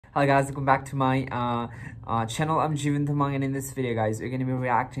Hi guys, welcome back to my channel. I'm Jeevan Thamang, and in this video guys we're going to be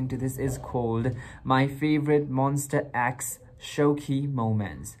reacting to this is called my favorite MonstaX SHOWKI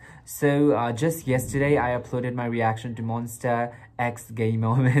moments. So just yesterday I uploaded my reaction to MonstaX gay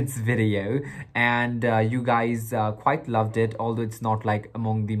moments video, and you guys quite loved it, although it's not like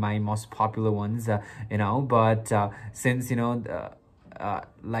among my most popular ones, but since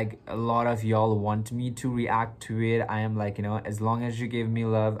like a lot of y'all want me to react to it, I am like, as long as you give me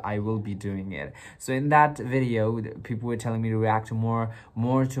love, I will be doing it. So in that video people were telling me to react to more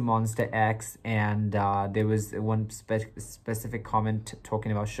to MonstaX, and there was one specific comment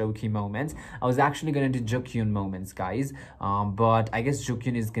talking about SHOWKI moments. I was actually gonna do Jokyun moments, guys, but I guess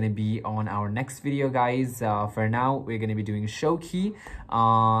Jokyun is gonna be on our next video, guys. For now we're gonna be doing SHOWKI.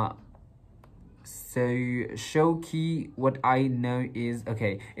 So SHOWKI, what I know is,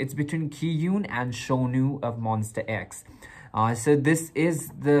 okay, it's between Kiyun and Shonu of MonstaX. So this is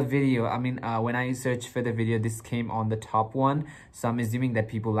the video. I mean, when I searched for the video, this came on the top one, so I'm assuming that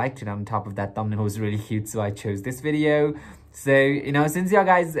people liked it. On top of that, thumbnail was really cute, so I chose this video. So since you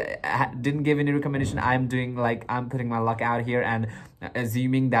guys didn't give any recommendation, I'm putting my luck out here and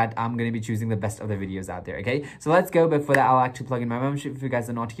assuming that I'm gonna be choosing the best of the videos out there. Okay, so let's go. But for that, I'll actually plug in my membership. If you guys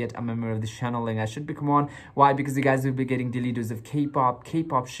are not yet a member of this channel, then I should become one. Why? Because you guys will be getting daily doses of K-pop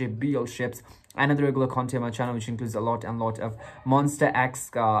ship, BL ships, and other regular content on my channel, which includes a lot of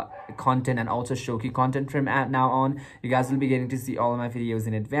MonstaX content and also SHOWKI content from now on. You guys will be getting to see all of my videos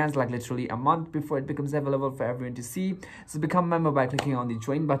in advance, like literally a month before it becomes available for everyone to see. So become a member by clicking on the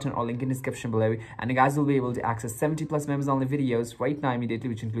join button or link in the description below, and you guys will be able to access 70+ members only videos right now immediately,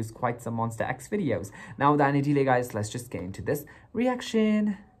 which includes quite some MonstaX videos. Now without any delay, guys, let's just get into this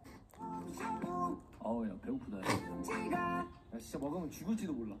reaction.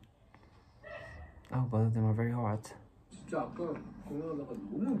 Oh, both of them are very hot. 진짜 아까 공연하다가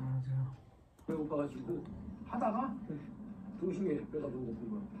너무 배고파가지고 하다가 도중에 배가 너무 고픈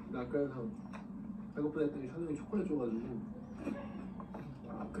거야. 근데 아까 배고프다 했더니 현웅이 초콜릿 줘가지고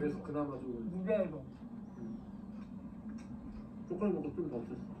그래서 그나마 좀 무게해서 초콜릿 먹고 좀 더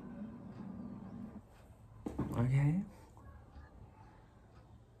없었어. Okay.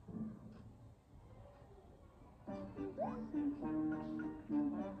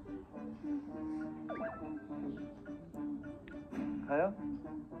 가요?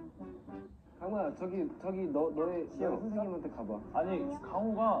 강우야, 저기 너의 선생님한테 가봐. 아니,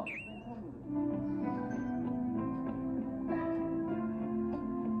 강우가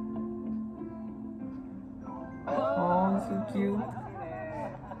Oh, so cute.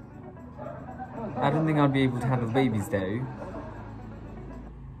 I don't think I'll be able to handle babies though.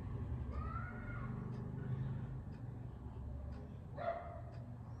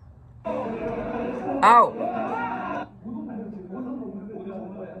 Ow!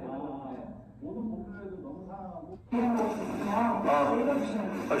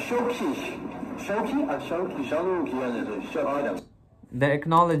 They're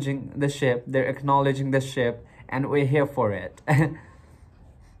acknowledging the ship. They're acknowledging the ship, and we're here for it.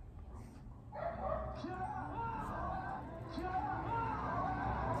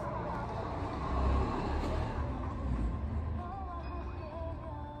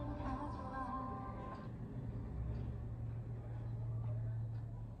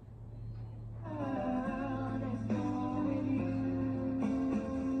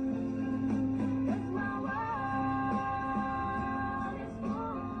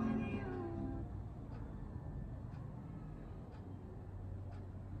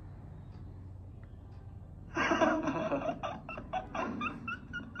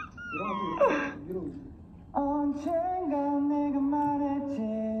 언젠가 내가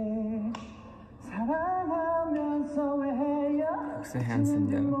말했지 사랑하면서 왜 So handsome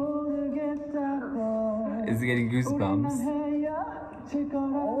though. Is he getting goosebumps?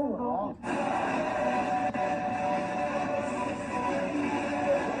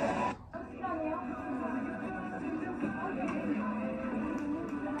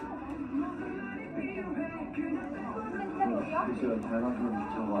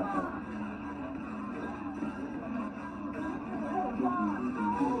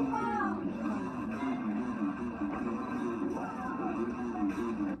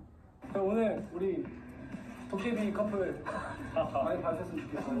 오늘 우리 도깨비 커플 많이 봐주셨으면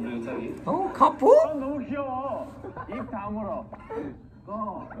좋겠어요. 우리 저기. Oh, couple? 너무 귀여워. 입 다물어.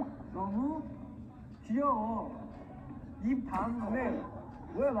 너무 귀여워. 입 다물어.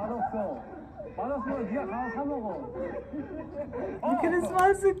 왜 맛없어? 맛없으면 네가 가서 사 먹어. Look at his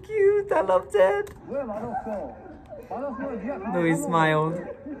smile, so cute. I loved it. 왜 맛없어? 맛없으면 네가 가서 No, he smiled.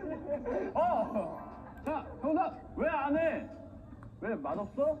 자, 정답 왜 안 해? 왜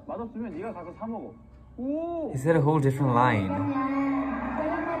맛없어? 맛없으면 네가 가서 사 먹어. 오. He said a whole different line.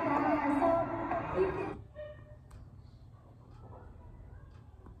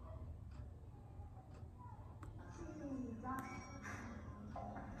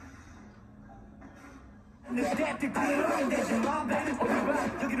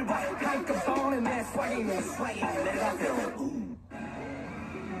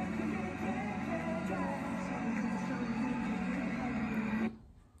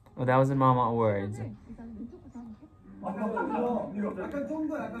 Oh, that was in Mama Awards. 약간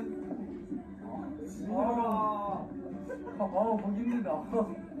좀더 약간. 보기 힘들다.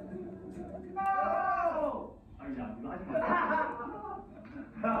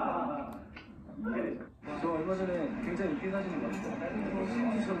 저 얼마 전에 굉장히 웃긴 사진을 봤어요.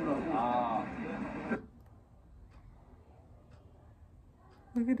 신지선으로.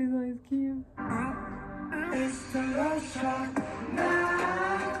 Look at his eyes, cute.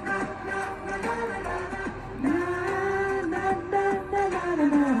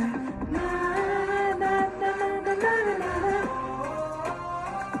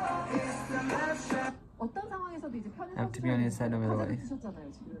 어떤 상황에서도 이제 편의점 I have to be on his side of the way.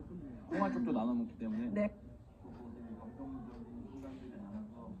 드셨잖아요 지금. 홍화 쪽도 나눠 먹기 때문에. 네.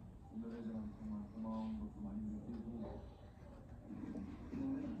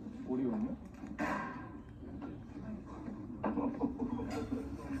 오리온이요?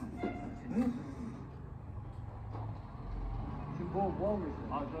 지금 뭐 하고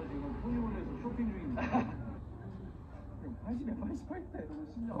계세요? 저 지금 토니몰에서 쇼핑 중입니다. 80에 88대 너무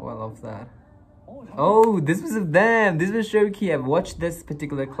신기하다. Oh, I love that. Oh, this was of them. This was SHOWKI. I've watched this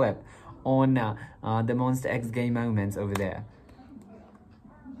particular clip on the MonstaX game moments over there.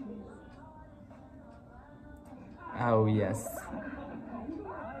 Oh, yes.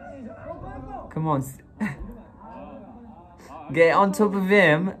 Come on. Get on top of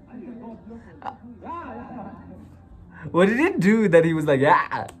him. What did it do that he was like,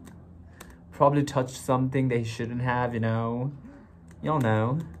 ah? Probably touched something they shouldn't have, you know. Y'all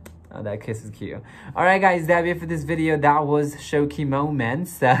know. Oh, that kiss is cute. Alright guys, that'll be it for this video. That was SHOWKI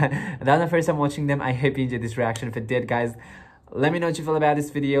moments. That was my first time watching them. I hope you enjoyed this reaction. If it did, guys, let me know what you feel about this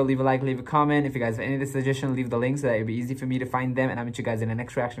video. Leave a like, leave a comment. If you guys have any other suggestion, leave the link so that it'll be easy for me to find them. And I'll meet you guys in the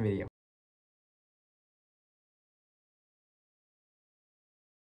next reaction video.